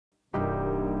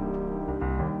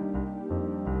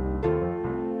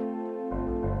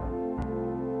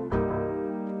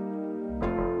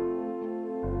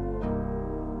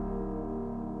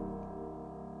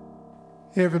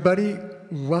Hey everybody,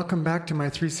 welcome back to my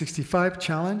 365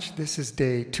 challenge. This is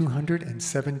day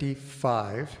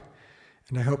 275,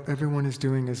 and I hope everyone is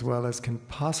doing as well as can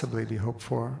possibly be hoped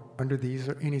for under these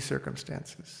or any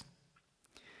circumstances.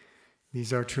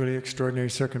 These are truly extraordinary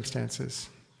circumstances,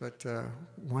 but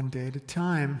one day at a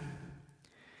time,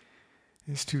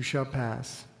 this too shall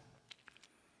pass.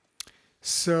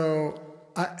 So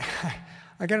I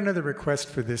got another request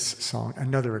for this song,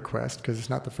 another request, because it's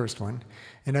not the first one.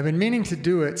 And I've been meaning to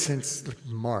do it since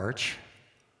March,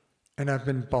 and I've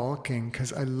been balking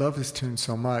because I love this tune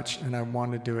so much, and I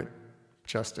want to do it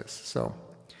justice. So,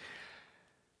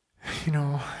 you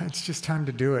know, it's just time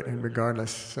to do it, and regardless.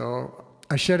 So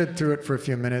I shedded through it for a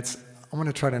few minutes. I want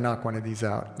to try to knock one of these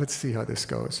out. Let's see how this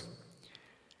goes.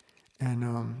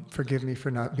 And forgive me for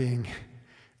not being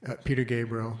Peter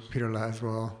Gabriel, Peter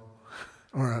Laswell,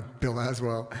 or Bill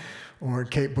Laswell, or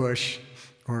Kate Bush,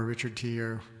 or Richard T.,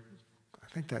 or I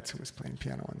think that's who was playing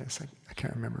piano on this. I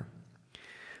can't remember.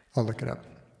 I'll look it up.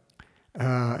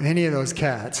 Any of those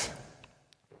cats.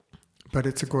 But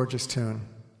it's a gorgeous tune.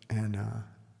 And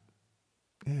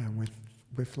yeah,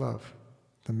 with love.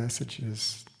 The message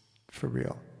is for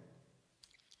real.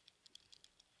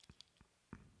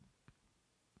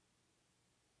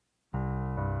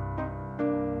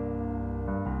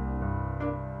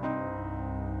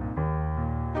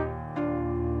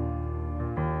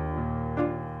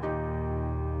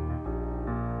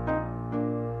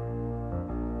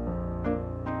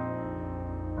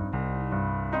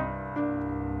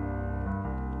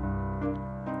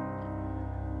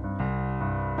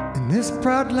 In this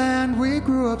proud land we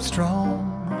grew up strong.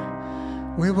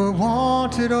 We were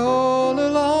wanted all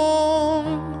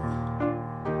along.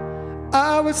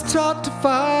 I was taught to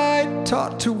fight,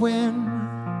 taught to win.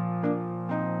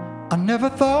 I never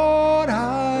thought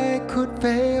I could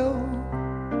fail.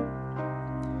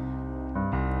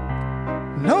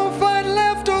 No fight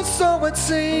left, or so it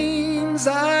seems.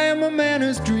 I am a man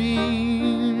whose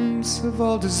dreams have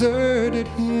all deserted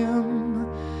him.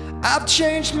 I've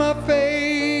changed my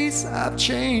face, I've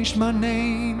changed my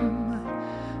name,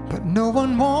 but no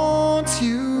one wants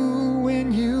you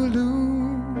when you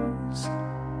lose.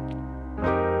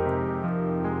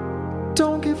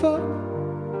 Don't give up,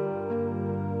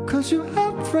 'cause you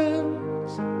have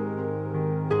friends.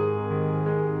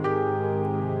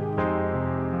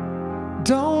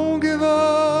 Don't give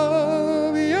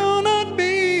up, you're not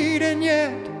beaten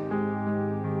yet.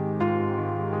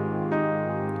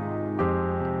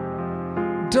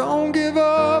 Don't give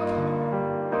up,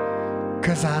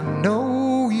 'cause I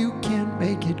know you can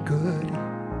make it good.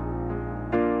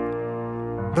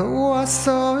 Though I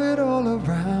saw it all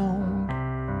around,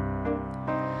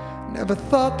 never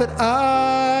thought that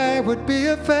I would be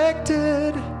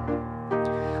affected.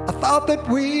 I thought that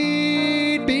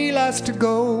we'd be last to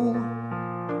go.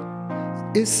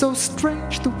 It's so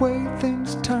strange the way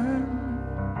things turn.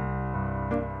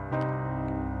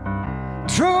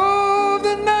 Drove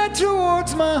the night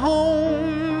towards my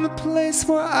home, the place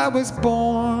where I was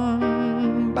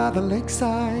born, by the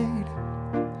lakeside.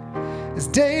 As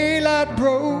daylight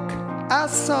broke, I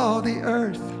saw the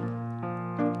earth.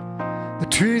 The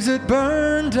trees had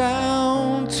burned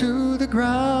down to the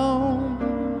ground.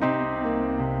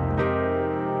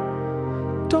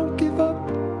 Don't give up,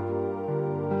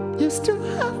 you still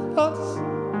have us.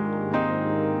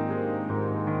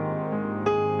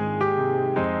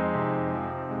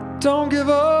 Don't give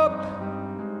up,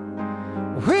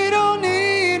 we don't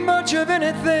need much of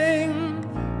anything.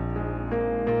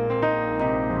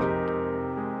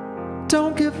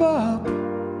 Don't give up,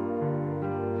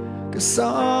 'cause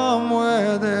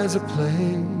somewhere there's a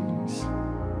place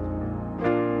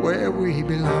where we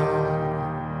belong.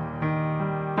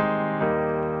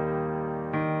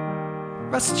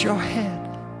 Rest your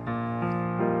head,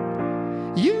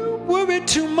 you worry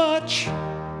too much.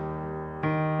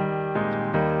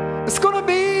 It's gonna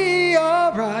be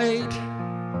alright.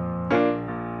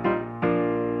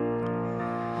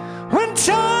 When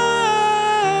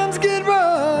times get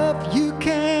rough, you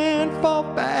can fall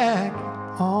back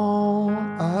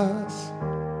on us.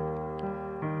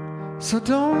 So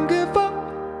don't give up,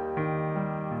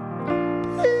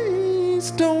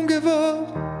 please don't give up.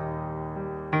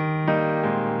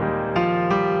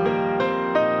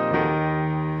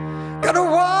 Gotta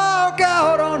walk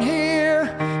out on here,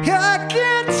 I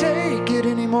can't take it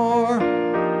anymore.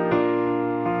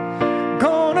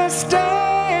 Gonna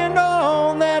stand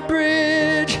on that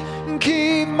bridge and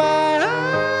keep my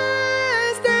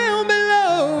eyes down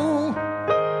below.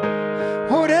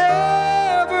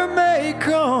 Whatever may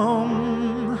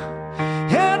come,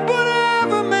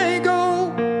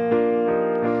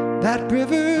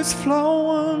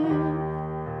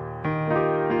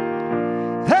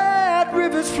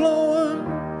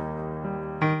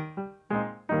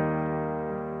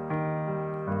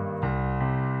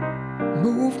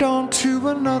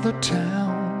 another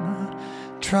town,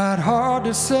 tried hard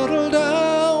to settle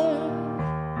down.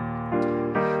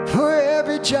 For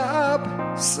every job,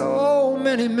 so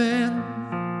many men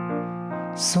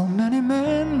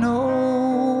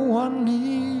no one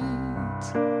needs.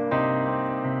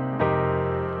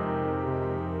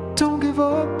 Don't give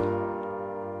up,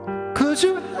 'cause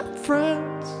you have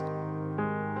friends.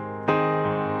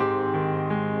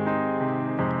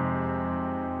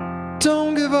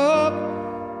 Don't give up,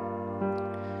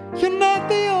 you're not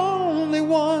the only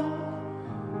one.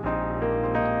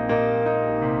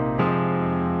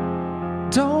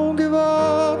 Don't give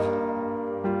up,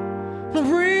 no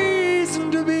reason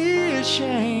to be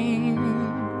ashamed.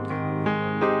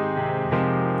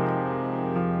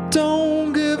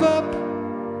 Don't give up,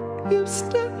 you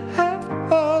still have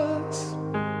us.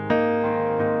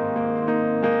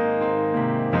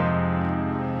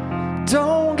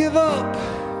 Don't give up,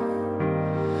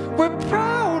 we're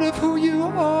proud of who you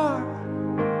are.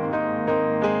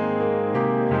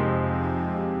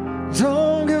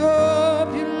 Don't give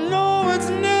up, you know it's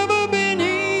never been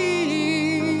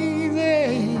easy.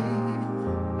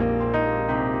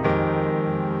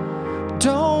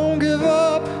 Don't give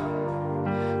up,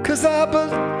 'cause I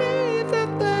believe that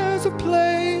there's a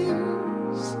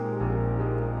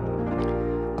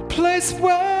place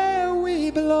where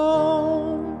we belong.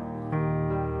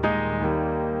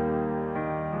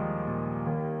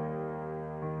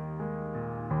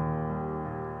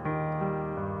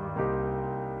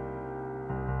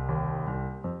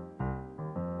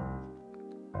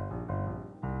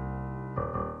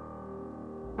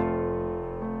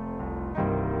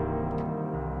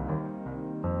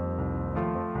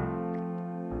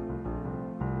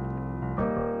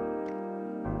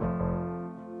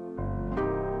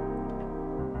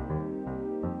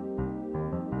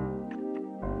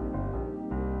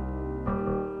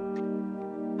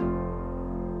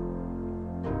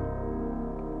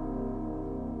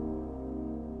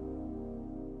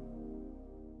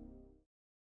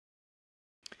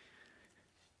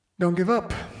 Don't give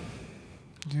up.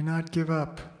 Do not give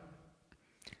up.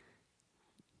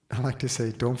 I like to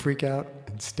say, don't freak out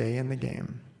and stay in the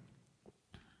game.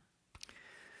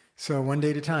 So one day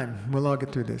at a time, we'll all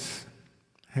get through this.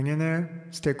 Hang in there.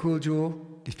 Stay cool,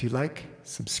 Jewel. If you like,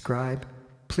 subscribe.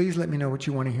 Please let me know what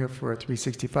you want to hear for a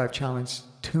 365 challenge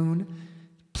tune.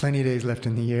 Plenty of days left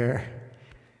in the year.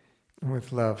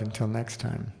 With love, until next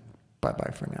time.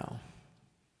 Bye-bye for now.